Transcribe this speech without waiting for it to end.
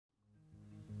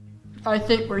I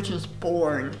think we're just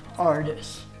born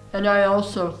artists. And I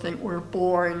also think we're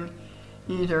born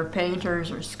either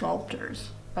painters or sculptors.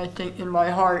 I think in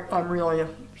my heart I'm really a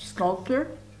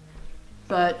sculptor,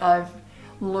 but I've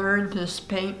learned this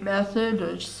paint method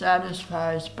which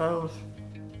satisfies both.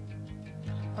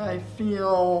 I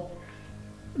feel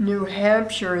New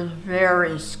Hampshire is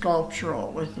very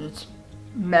sculptural with its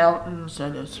mountains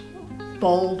and its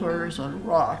boulders and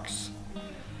rocks.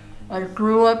 I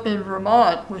grew up in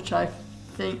Vermont, which I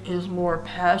think is more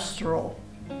pastoral,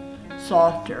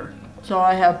 softer. So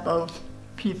I have both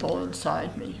people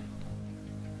inside me.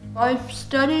 I've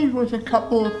studied with a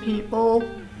couple of people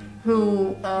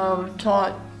who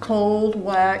taught cold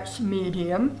wax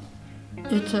medium.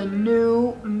 It's a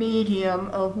new medium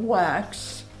of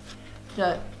wax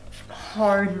that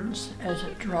hardens as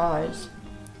it dries.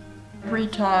 Every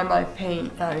time I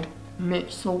paint, I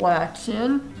mix the wax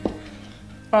in.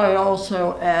 I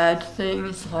also add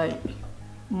things like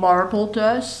marble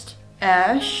dust,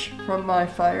 ash from my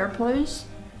fireplace,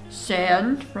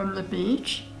 sand from the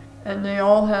beach, and they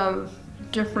all have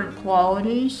different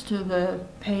qualities to the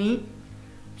paint.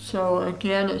 So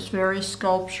again, it's very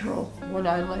sculptural when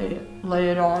I lay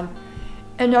it on.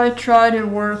 And I try to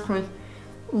work with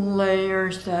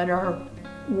layers that are,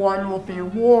 one will be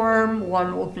warm,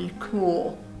 one will be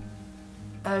cool.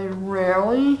 I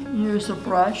rarely use a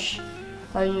brush.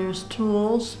 I use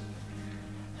tools,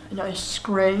 and I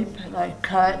scrape and I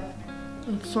cut.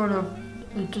 It's sort of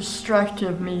a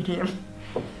destructive medium.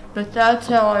 But that's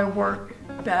how I work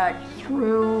back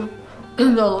through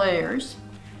the layers,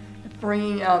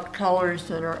 bringing out colors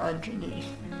that are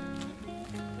underneath.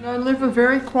 And I live a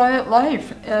very quiet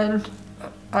life, and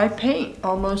I paint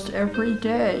almost every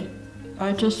day.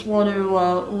 I just want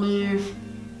to leave,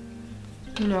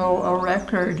 a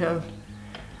record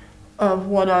of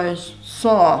what I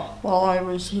saw while I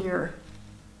was here.